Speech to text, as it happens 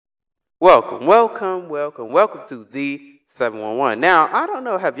Welcome to the 711. Now, I don't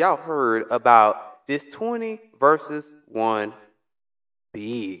know, have y'all heard about this 20 versus 1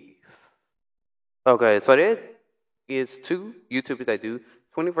 beef? Okay, so there is two YouTubers that do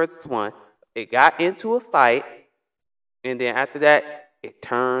 20 versus 1. It got into a fight, and then after that, it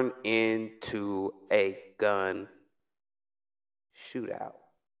turned into a gun shootout.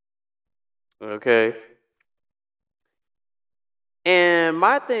 Okay? And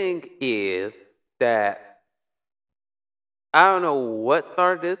my thing is that I don't know what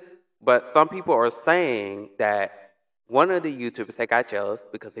started this, but some people are saying that one of the YouTubers that got jealous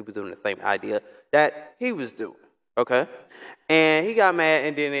because he was doing the same idea that he was doing. Okay, and he got mad,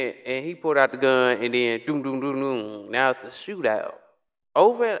 and then he pulled out the gun, and then doom doom doom doom. Now it's a shootout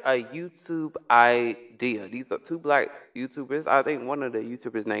over a YouTube idea. These are two black YouTubers. I think one of the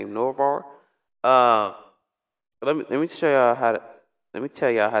YouTubers named Norvar. Uh, let me show y'all how to. Let me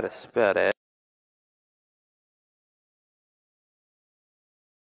tell y'all how to spell that.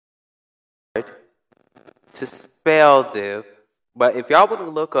 To spell this, but if y'all want to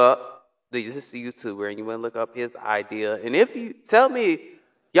look up this YouTuber and you want to look up his idea, and if you tell me,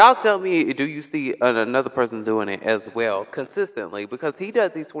 y'all tell me, do you see another person doing it as well consistently? Because he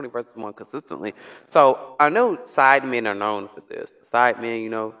does these 20 versus 1 consistently. So I know side men are known for this. Side men,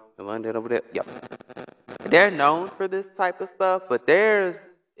 in London over there, yep, they're known for this type of stuff, but theirs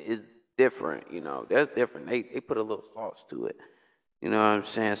is different. Theirs different. They put a little sauce to it. You know what I'm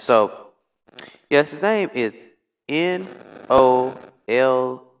saying? So. Yes, his name is Noluvmar.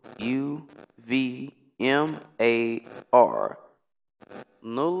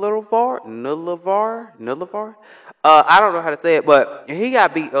 Nullivar. I don't know how to say it, but he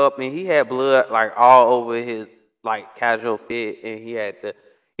got beat up and he had blood like all over his like casual fit, and he had the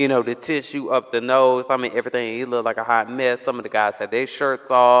tissue up the nose. I mean everything. He looked like a hot mess. Some of the guys had their shirts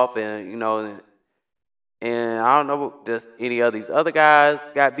off, and I don't know if any of these other guys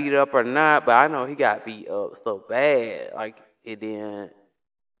got beat up or not, but I know he got beat up so bad. Like, and then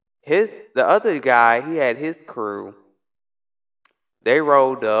the other guy, he had his crew. They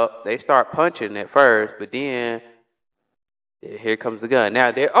rolled up. They start punching at first, but then here comes the gun.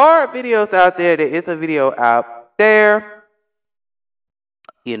 Now, there are videos out there. There is a video out there,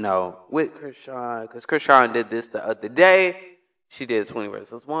 with Krishan, because Krishan did this the other day. She did 20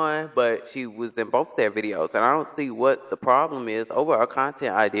 versus 1, but she was in both their videos. And I don't see what the problem is over a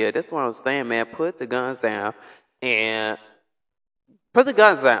content idea. That's what I was saying, man. Put the guns down and put the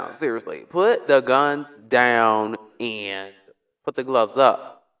guns down. Seriously. Put the guns down and put the gloves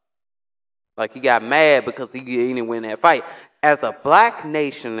up. Like, he got mad because he didn't win that fight. As a black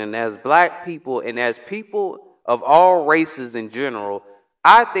nation and as black people and as people of all races in general,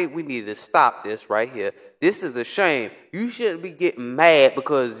 I think we need to stop this right here. This is a shame. You shouldn't be getting mad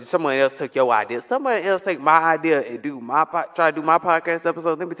because someone else took your idea. Somebody else take my idea and try to do my podcast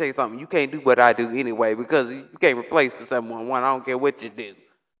episode. Let me tell you something. You can't do what I do anyway because you can't replace the 711. I don't care what you do.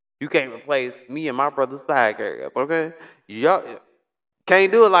 You can't replace me and my brother's podcast, okay? Y'all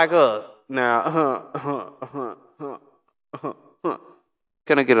can't do it like us. Now,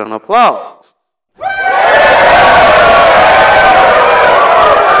 can I get an applause?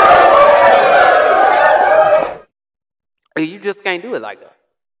 You just can't do it like that.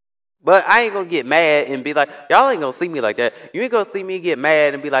 But I ain't gonna get mad and be like, y'all ain't gonna see me like that. You ain't gonna see me get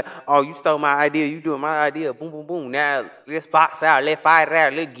mad and be like, oh, you stole my idea, you doing my idea, boom, boom, boom. Now let's box out, let's fight it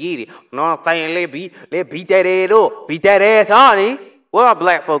out, let's get it. You know what I'm saying? Let's beat that ass up, beat that ass on it. Where my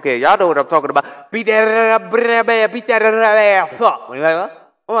black folk at? Y'all know what I'm talking about. Beat that ass up. I'm gonna beat your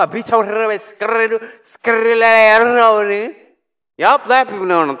ass, y'all black people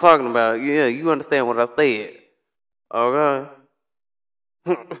know what I'm talking about. Yeah, you understand what I said. Okay.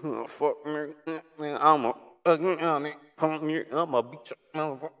 Fuck me. I'm a beat your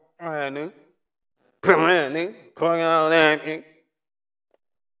nigga. Put on that nigga.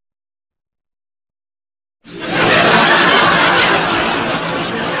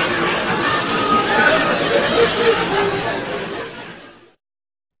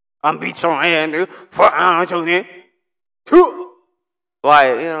 I'm beat your ass, nigga. Fuck on your nigga.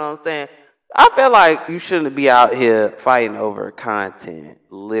 Like, you know what I'm saying? I feel like you shouldn't be out here fighting over content,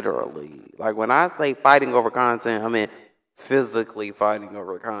 literally. Like, when I say fighting over content, I mean physically fighting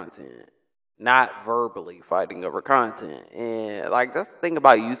over content, not verbally fighting over content. And, like, that's the thing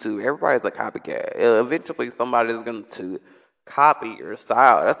about YouTube. Everybody's a copycat. Eventually, somebody's going to copy your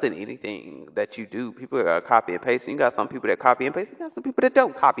style. That's in anything that you do. People are copy and paste. You got some people that copy and paste. You got some people that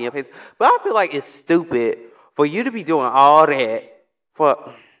don't copy and paste. But I feel like it's stupid for you to be doing all that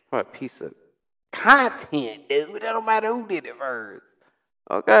for a piece of content, dude. It don't matter who did it first.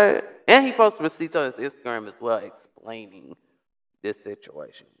 Okay? And he posted receipts on his Instagram as well explaining this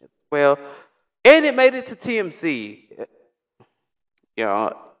situation as well. And it made it to TMZ. You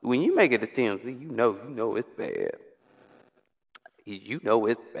know, when you make it to TMZ, you know it's bad. You know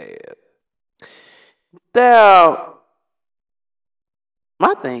it's bad. Now,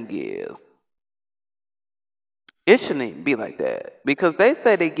 my thing is, it shouldn't even be like that because they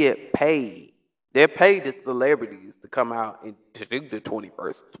say they get paid. They're paid as celebrities to come out and to do the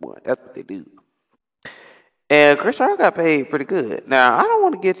 21st one. That's what they do. And Chris Rock got paid pretty good. Now, I don't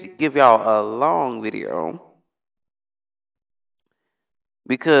want to give y'all a long video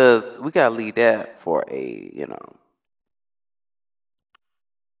because we got to leave that for a,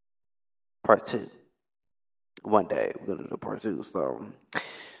 part 2. One day we're going to do part 2. So,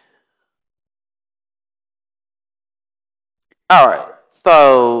 all right.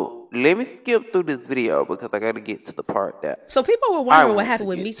 So, let me skip through this video because I got to get to the part that. So, people were wondering what happened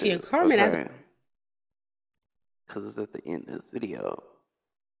with Michi and Carmen. Okay. Because it's at the end of this video.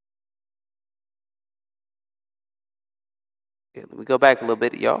 Okay, let me go back a little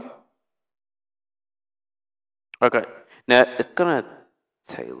bit, y'all. Okay. Now, it's going to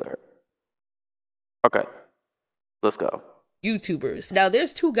tailor. Okay. Let's go. YouTubers. Now,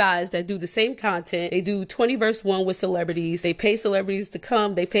 there's 2 guys that do the same content. They do 20 verse 1 with celebrities. They pay celebrities to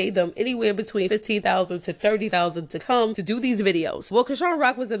come. They pay them anywhere between $15,000 to $30,000 to come to do these videos. Well, Chrisean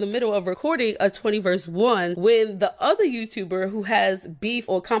Rock was in the middle of recording a 20 verse 1 when the other YouTuber who has beef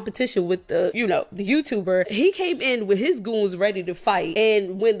or competition with the YouTuber, he came in with his goons ready to fight.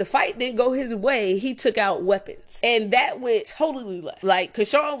 And when the fight didn't go his way, he took out weapons. And that went totally left. Like,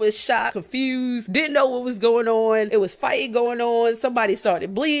 Chrisean was shocked, confused, didn't know what was going on. It was fighting going on. Somebody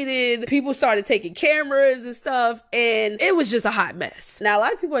started bleeding. People started taking cameras and stuff. And it was just a hot mess. Now, a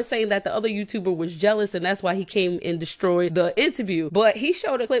lot of people are saying that the other YouTuber was jealous and that's why he came and destroyed the interview. But he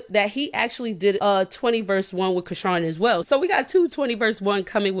showed a clip that he actually did a 20 verse 1 with Chrisean as well. So we got 2 20 verse 1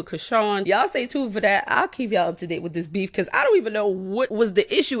 coming with Chrisean. Y'all stay tuned for that. I'll keep y'all up to date with this beef because I don't even know what was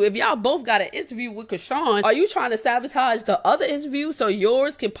the issue. If y'all both got an interview with Chrisean, are you trying to sabotage the other interview so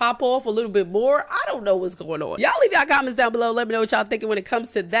yours can pop off a little bit more? I don't know what's going on. Y'all leave y'all comments down below. Let me know what y'all thinking when it comes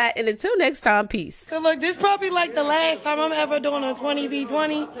to that. And until next time, peace. So look, this probably like the last time I'm ever doing a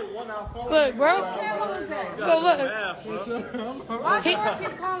 20v20. Look, bro. So look.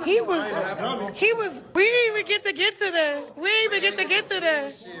 He was, we didn't even get to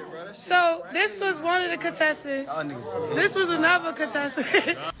the. So this was one of the contestants. This was another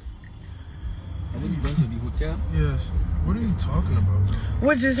contestant. Yes. What are you talking about?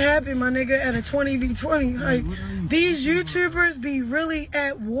 What just happened, my nigga, at a 20v20? Like, these YouTubers be really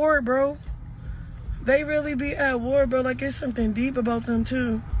at war, bro. They really be at war, bro. Like, it's something deep about them,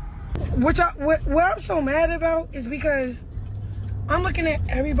 too. What I'm so mad about is because I'm looking at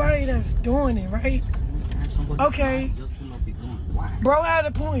everybody that's doing it, right? Okay. Bro had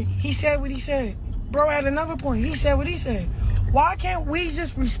a point. He said what he said. Bro had another point. He said what he said. Why can't we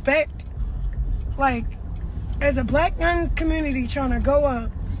just respect, like, as a black young community trying to go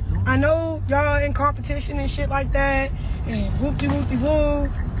up? I know y'all in competition and shit like that, and whoop-de-whoop-de-woo.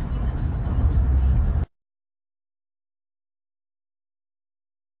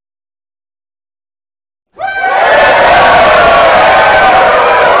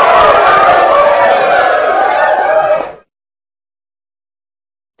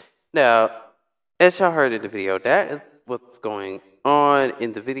 Now, as y'all heard in the video, that is what's going on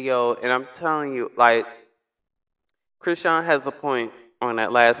in the video. And I'm telling you, like, Chrisean has a point on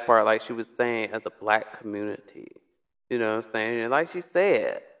that last part, like she was saying, as a black community. You know what I'm saying? And like she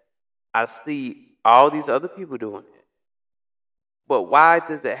said, I see all these other people doing it. But why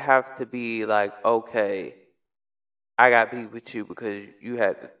does it have to be like, okay, I got beat with you because you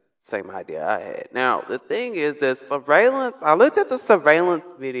had the same idea I had? Now, the thing is that surveillance, I looked at the surveillance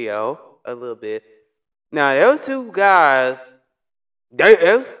video a little bit. Now, those 2 guys,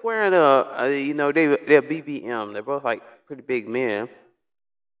 they're squaring up, they're BBM. They're both like pretty big men.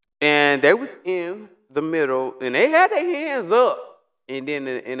 And they was in the middle, and they had their hands up. And then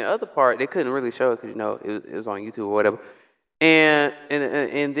in the other part, they couldn't really show it because, it was on YouTube or whatever. And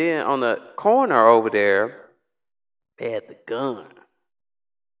then on the corner over there, they had the gun.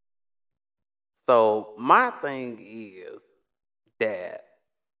 So my thing is that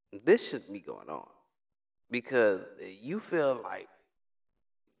this shouldn't be going on. Because you feel like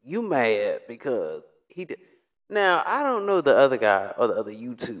you mad because he did. Now, I don't know the other guy or the other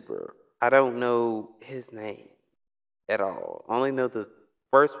YouTuber. I don't know his name at all. I only know the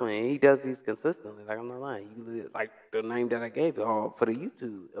first one. He does these consistently. Like, I'm not lying. Like the name that I gave you all for the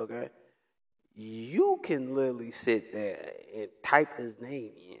YouTube, okay? You can literally sit there and type his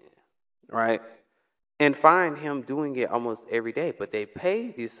name in right? And find him doing it almost every day. But they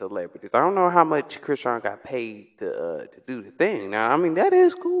pay these celebrities. I don't know how much Krishan got paid to do the thing. Now, I mean, that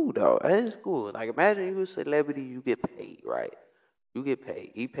is cool though. That is cool. Like, imagine you a celebrity, you get paid, right? You get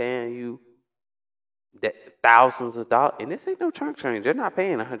paid. He paying you that thousands of dollars, and this ain't no chunk change. They're not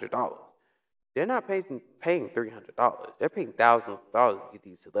paying $100. They're not paying $300. They're paying thousands of dollars to get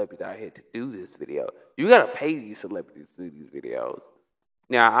these celebrities out here to do this video. You gotta pay these celebrities to do these videos.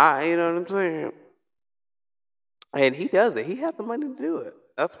 Now, you know what I'm saying? And he does it. He has the money to do it.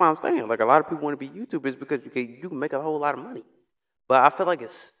 That's what I'm saying. Like, a lot of people want to be YouTubers because you can make a whole lot of money. But I feel like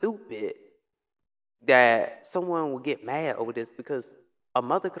it's stupid that someone would get mad over this because a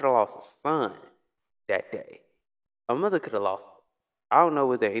mother could have lost a son that day. A mother could have lost. I don't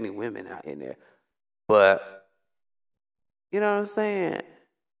know if there any women out in there, but you know what I'm saying.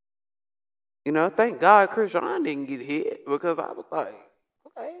 You know, thank God Krishan didn't get hit because I was like,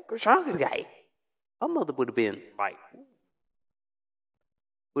 okay, Krishan could have got hit. Her mother would have been like,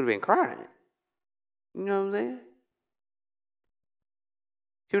 would have been crying. You know what I'm saying?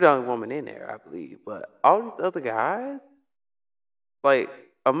 She was the only woman in there, I believe. But all these other guys, like,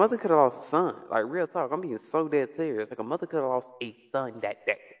 a mother could have lost a son. Like, real talk, I'm being so dead serious. Like, a mother could have lost a son that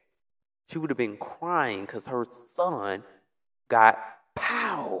day. She would have been crying because her son got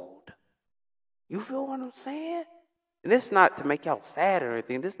powed. You feel what I'm saying? And it's not to make y'all sad or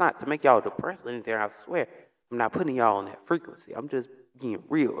anything. This not to make y'all depressed or anything, I swear. I'm not putting y'all on that frequency. I'm just being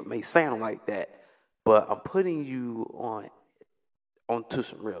real. It may sound like that, but I'm putting you onto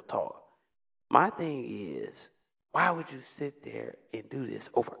some real talk. My thing is, why would you sit there and do this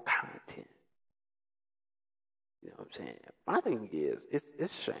over content? You know what I'm saying? My thing is,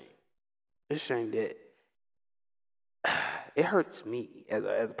 it's a shame. It's a shame that it hurts me as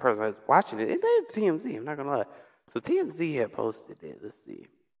a person that's watching it. It made TMZ, I'm not gonna lie. So TMZ had posted it. Let's see.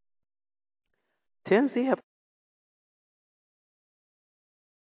 TMZ had.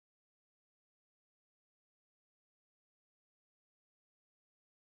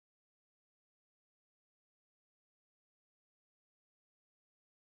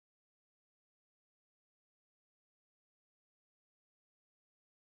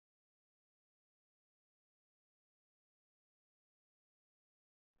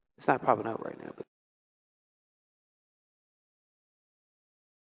 It's not popping up right now, but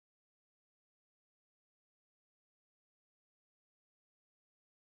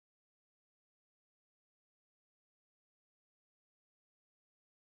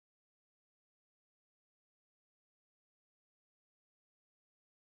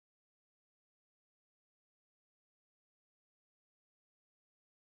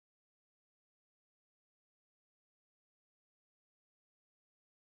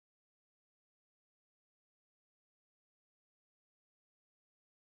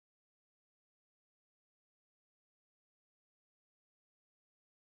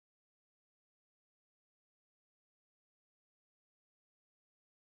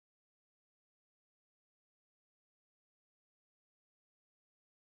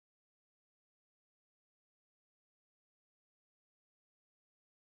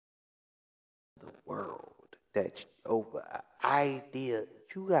the world that over an idea,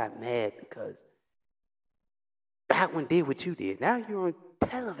 you got mad because that one did what you did. Now you're on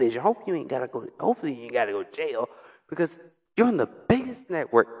television. Hopefully you ain't gotta go to jail because you're on the biggest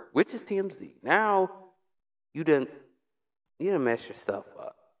network, which is TMZ. Now you done mess yourself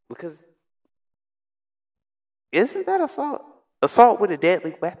up because isn't that assault? Assault with a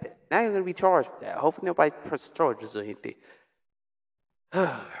deadly weapon. Now you're gonna be charged with that. Hopefully nobody presses charges or anything.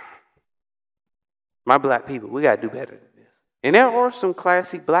 My black people, we gotta do better than this. And there are some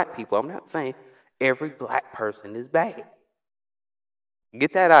classy black people. I'm not saying every black person is bad.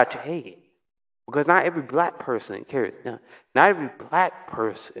 Get that out your head. Because not every black person carries a gun. Not every black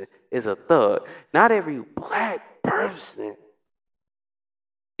person is a thug. Not every black person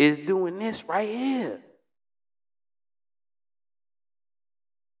is doing this right here.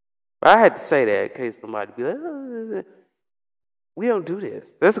 But I had to say that in case somebody be like, we don't do this.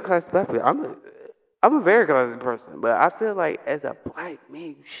 That's a classy black person. I'm a very classy person, but I feel like as a black man,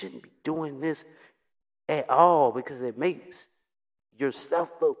 you shouldn't be doing this at all because it makes yourself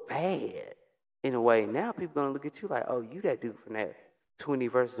look bad in a way. Now people gonna look at you like, oh, you that dude from that 20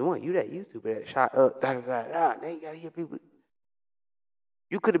 versus 1. You that YouTuber that shot up, da da da da. Now you gotta hear people.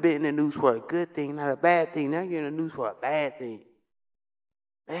 You could have been in the news for a good thing, not a bad thing. Now you're in the news for a bad thing.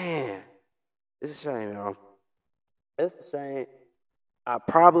 Man, it's a shame, y'all. It's a shame. I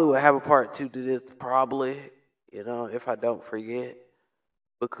probably will have a part 2 to this, probably, if I don't forget.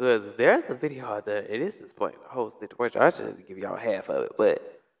 Because there's a video out there, it is explaining the whole situation. I should give y'all half of it,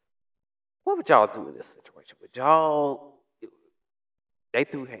 but what would y'all do in this situation? Would y'all, they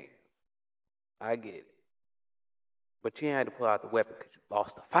threw hands. I get it. But you ain't had to pull out the weapon because you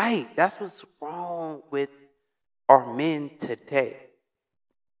lost the fight. That's what's wrong with our men today.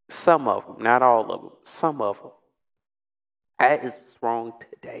 Some of them, not all of them, some of them. That is what's wrong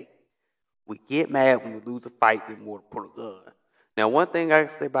today. We get mad when we lose a fight, we want to pull a gun. Now, one thing I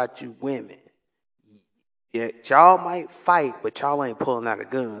can say about you women, yeah, y'all might fight, but y'all ain't pulling out a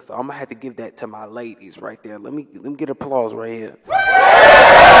gun. So I'm gonna have to give that to my ladies right there. Let me get applause right here.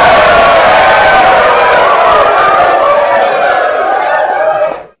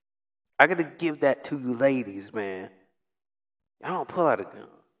 I gotta give that to you ladies, man. Y'all don't pull out a gun.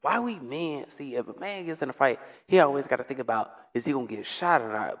 Why we men, see, if a man gets in a fight, he always got to think about, is he going to get shot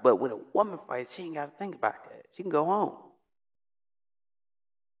or not? But when a woman fights, she ain't got to think about that. She can go home.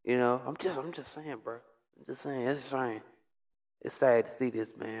 You know, I'm just saying, bro. I'm just saying, it's a shame. It's sad to see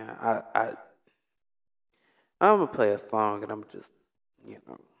this, man. I'm going to play a song and I'm just, you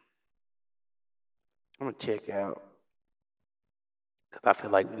know, I'm going to check out. Because I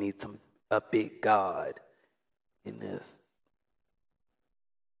feel like we need a big God in this.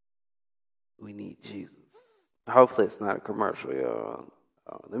 We need Jesus. Hopefully it's not a commercial, y'all.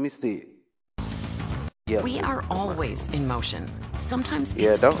 Let me see it. Yeah, we are always in motion. Sometimes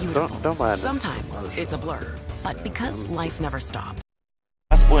it's beautiful. Don't mind Sometimes it's a blur. But because life never stops.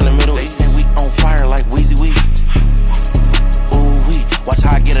 We're in the middle, they say we on fire like Weezy Wee. Ooh wee, watch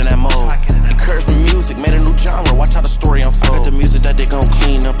how I get in that mode. Encouragement music, made a new genre, watch how the story unfold. I got the music that they gon'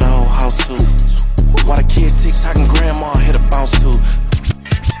 clean up the whole house too. While the kids tick-tock and grandma hit a bounce too.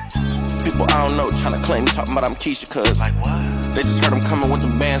 People I don't know tryna claim me talking about I'm Keisha cuz like what? They just heard I'm coming with the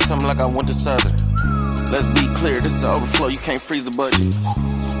band, something like I went to Southern. Let's be clear, this is an overflow, you can't freeze the budget.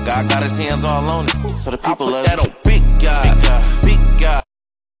 God got his hands all on it, so the people love that on big God, big God.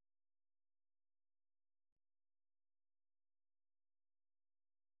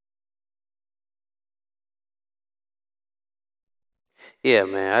 Yeah,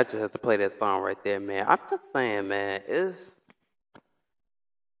 man, I just have to play that song right there, man. I'm just saying, man, it's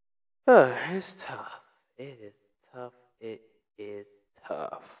tough. It is tough. It is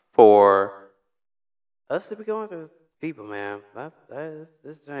tough for us to be going through people, man. That's a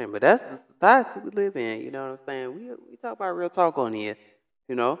shame, but that's the society we live in. You know what I'm saying? We talk about real talk on here,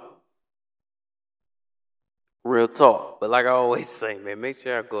 you know, real talk. But like I always say, man, make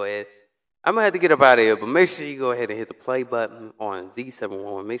sure I go ahead. I'm gonna have to get up out of here, but make sure you go ahead and hit the play button on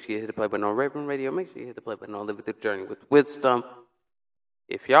D711. Make sure you hit the play button on Raven Radio. Make sure you hit the play button on Living Through the Journey with Wisdom.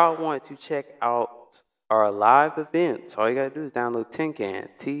 If y'all want to check out our live events, all you gotta do is download Tincan,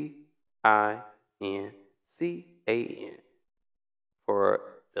 TINCAN, for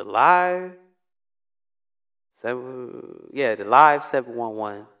the live the live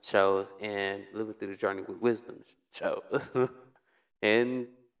 711 shows and Living Through the Journey with Wisdom shows. And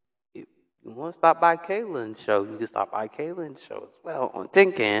if you want to stop by Kaylin's show, you can stop by Kaylin's show as well on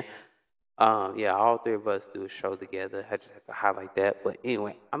Tincan. All three of us do a show together. I just have to highlight that. But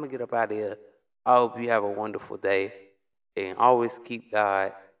anyway, I'm going to get up out of here. I hope you have a wonderful day. And always keep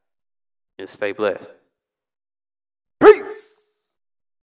God and stay blessed.